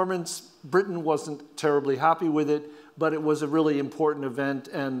performance. Britten wasn't terribly happy with it, but it was a really important event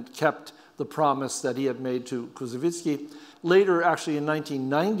and kept the promise that he had made to Koussevitzky. Later, actually in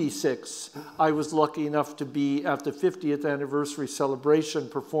 1996, I was lucky enough to be at the 50th anniversary celebration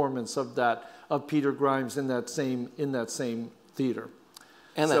performance of Peter Grimes in that same theater.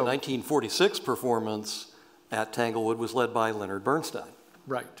 And that 1946 performance at Tanglewood was led by Leonard Bernstein.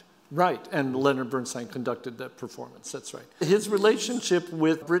 Right. Right, and Leonard Bernstein conducted that performance, that's right. His relationship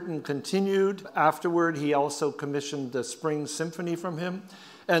with Britten continued. Afterward, he also commissioned the Spring Symphony from him.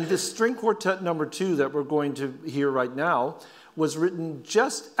 And this String Quartet number 2 that we're going to hear right now was written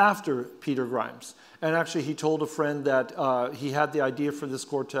just after Peter Grimes. And actually, he told a friend that he had the idea for this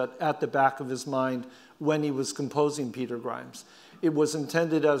quartet at the back of his mind when he was composing Peter Grimes. It was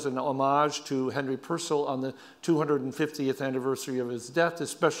intended as an homage to Henry Purcell on the 250th anniversary of his death,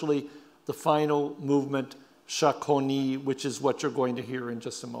 especially the final movement, Chaconne, which is what you're going to hear in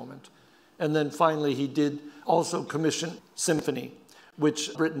just a moment. And then finally, he did also commission Symphony,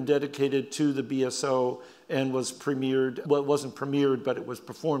 which Britten dedicated to the BSO and was premiered. Well, it wasn't premiered, but it was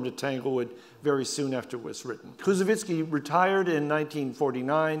performed at Tanglewood very soon after it was written. Koussevitzky retired in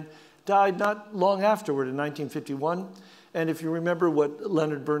 1949, died not long afterward in 1951. And if you remember what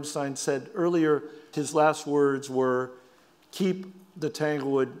Leonard Bernstein said earlier, his last words were, keep the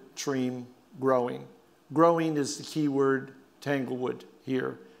Tanglewood dream growing. Growing is the key word, Tanglewood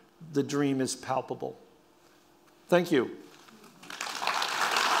here. The dream is palpable. Thank you.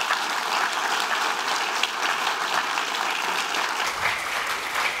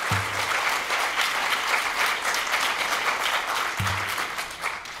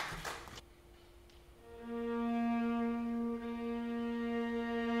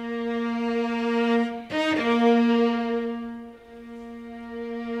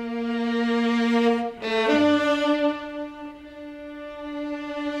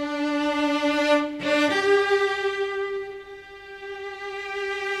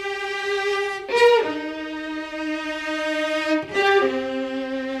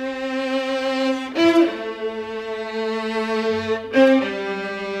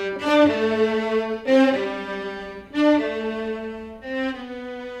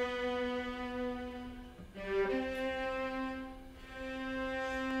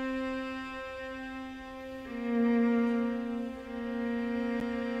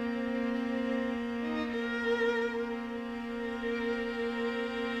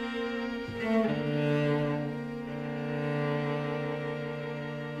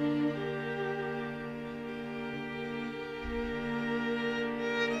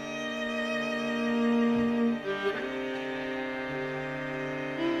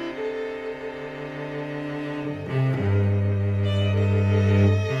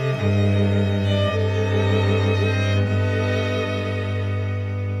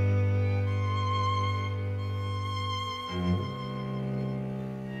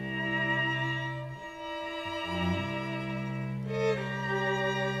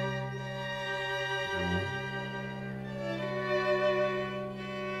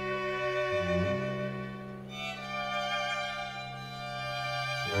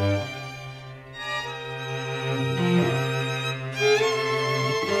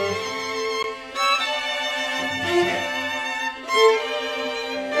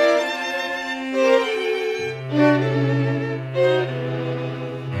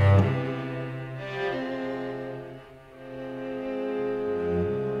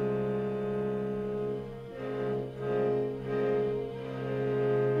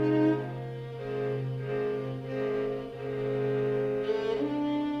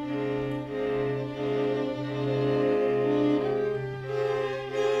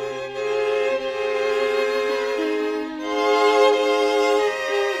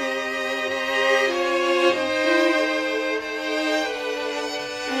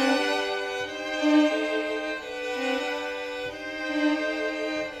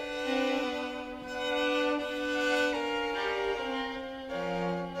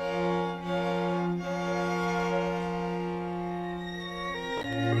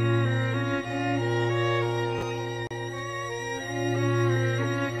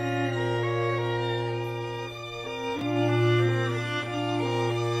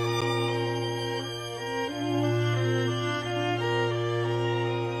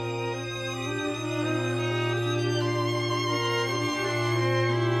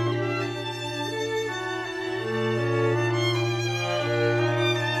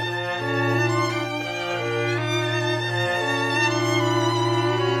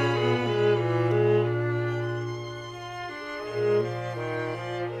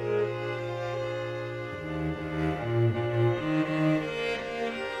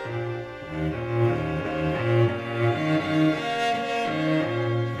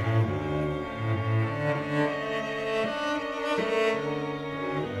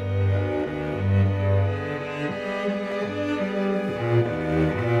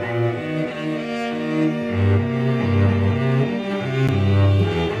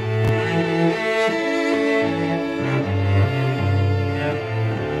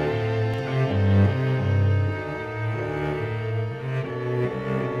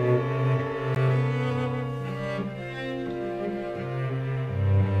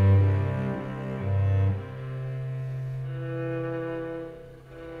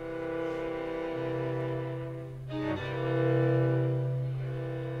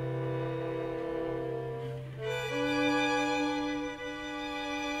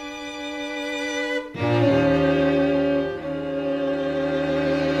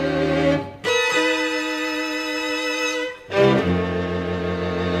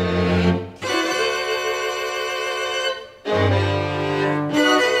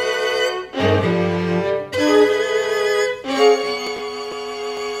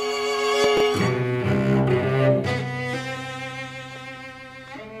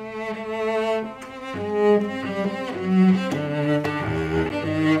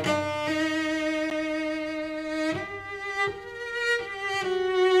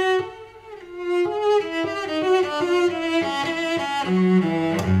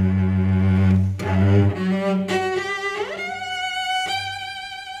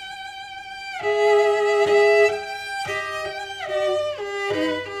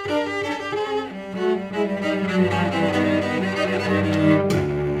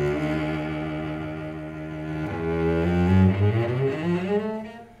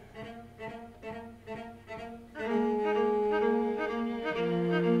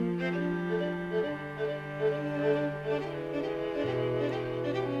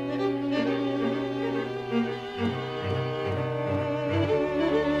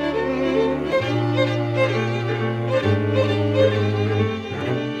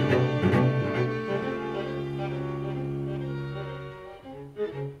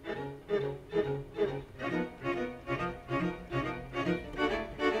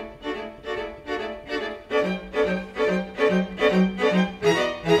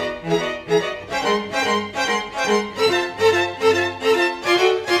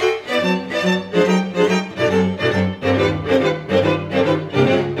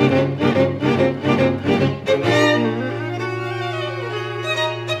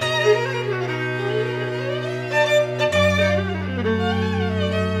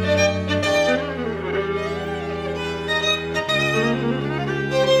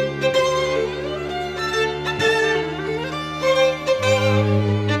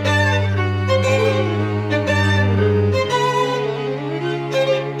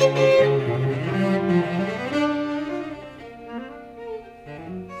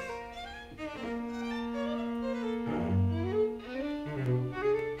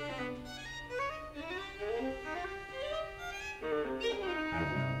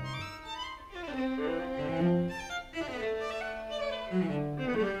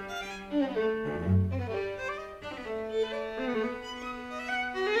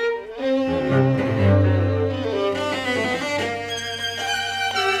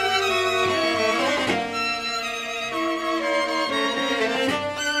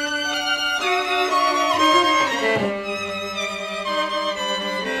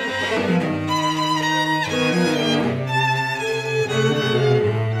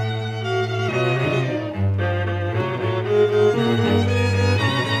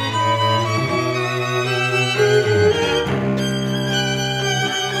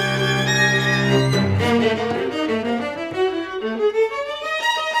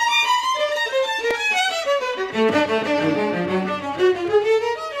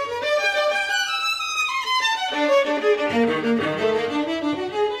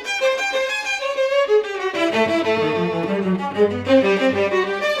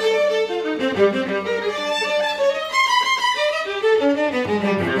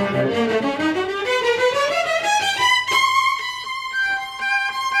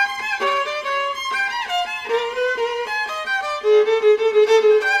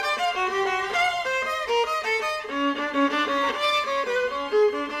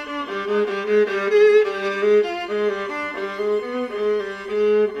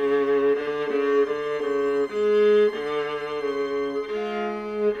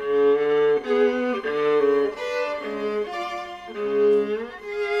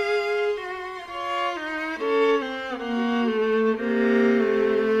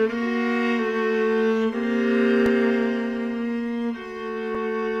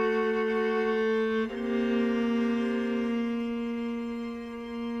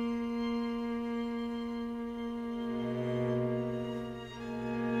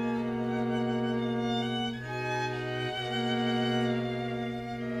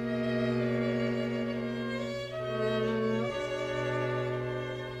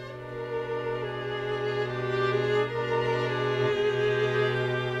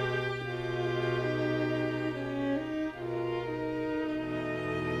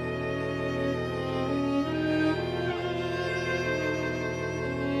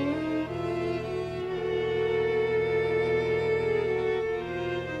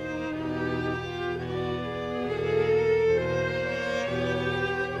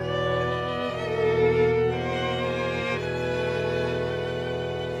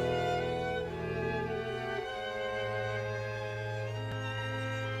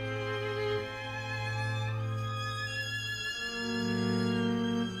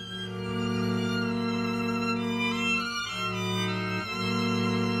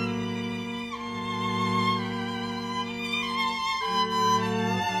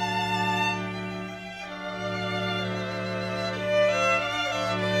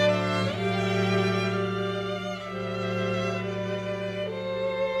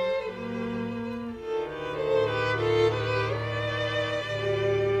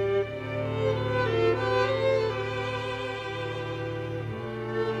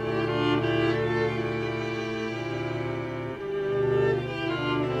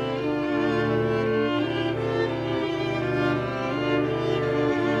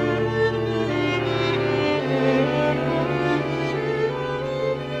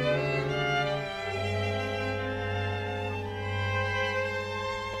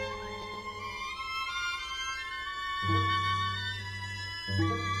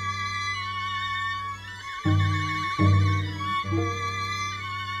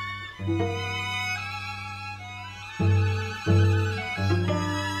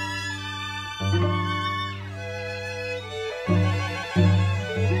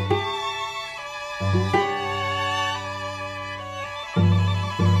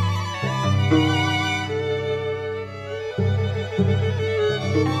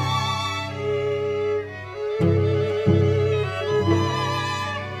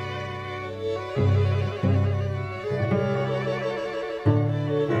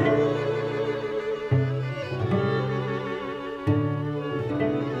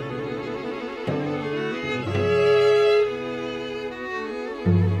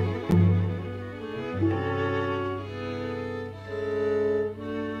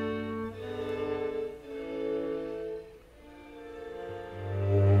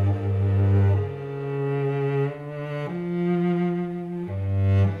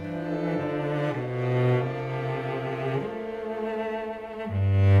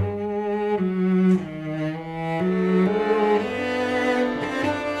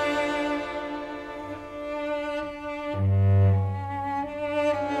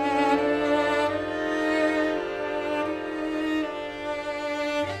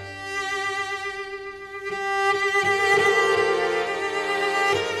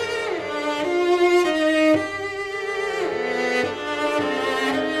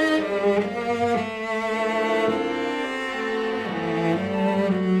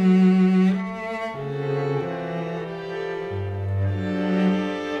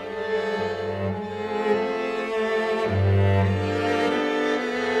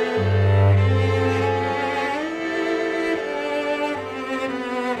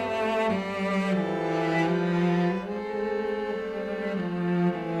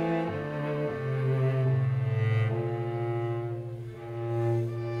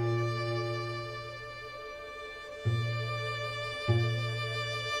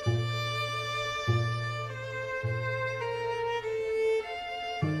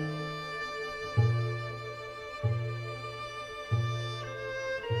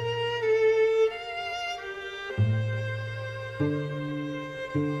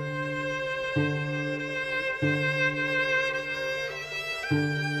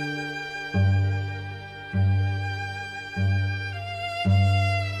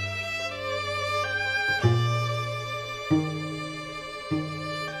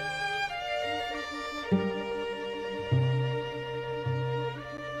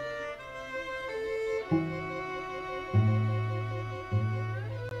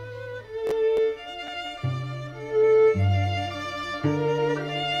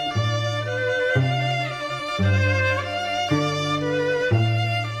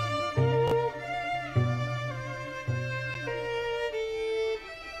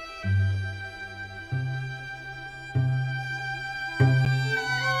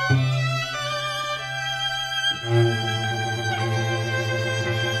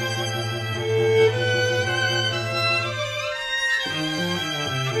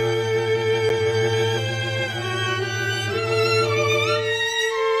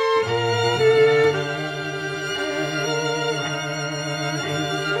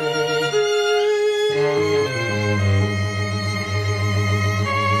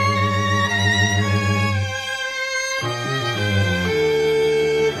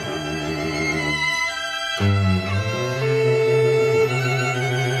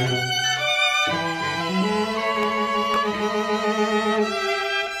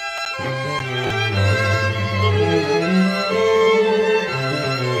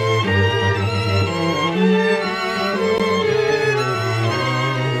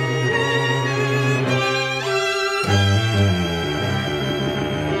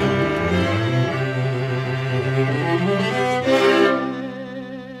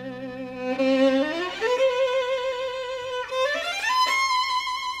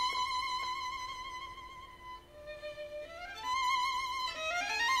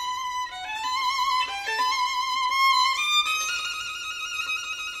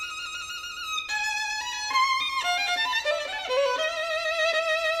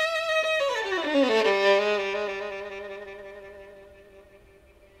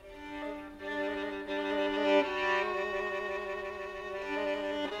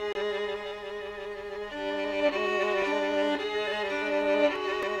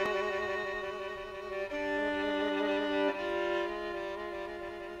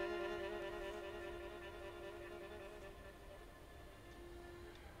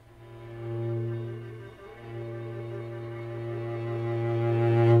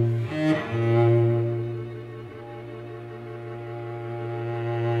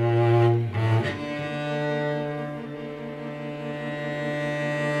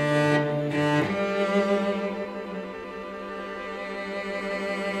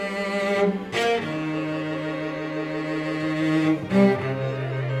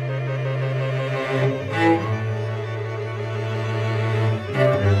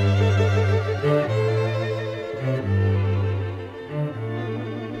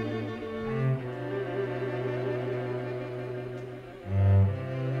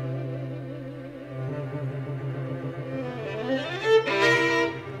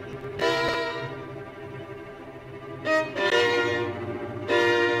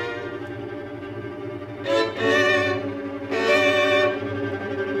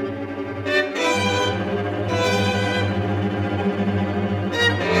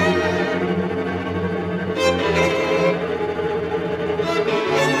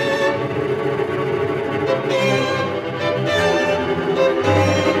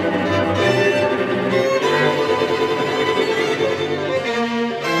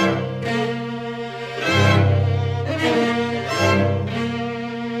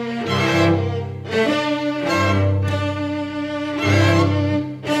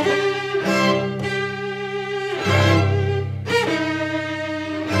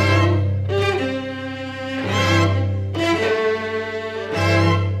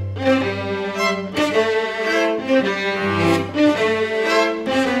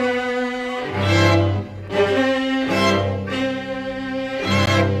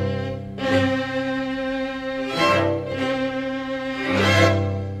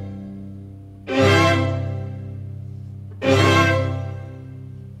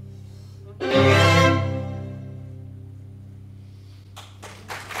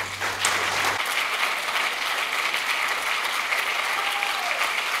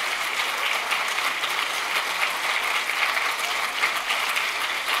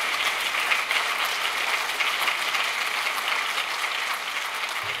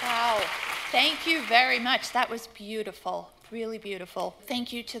 Thank you very much. That was beautiful, really beautiful.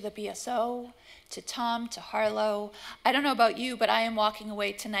 Thank you to the BSO, to Tom, to Harlow. I don't know about you, but I am walking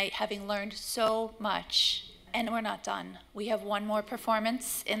away tonight having learned so much And we're not done. We have one more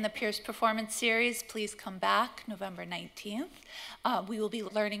performance in the Pierce Performance Series. Please come back November 19th. We will be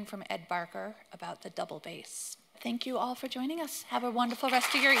learning from Ed Barker about the double bass. Thank you all for joining us. Have a wonderful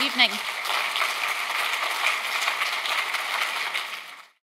rest of your evening.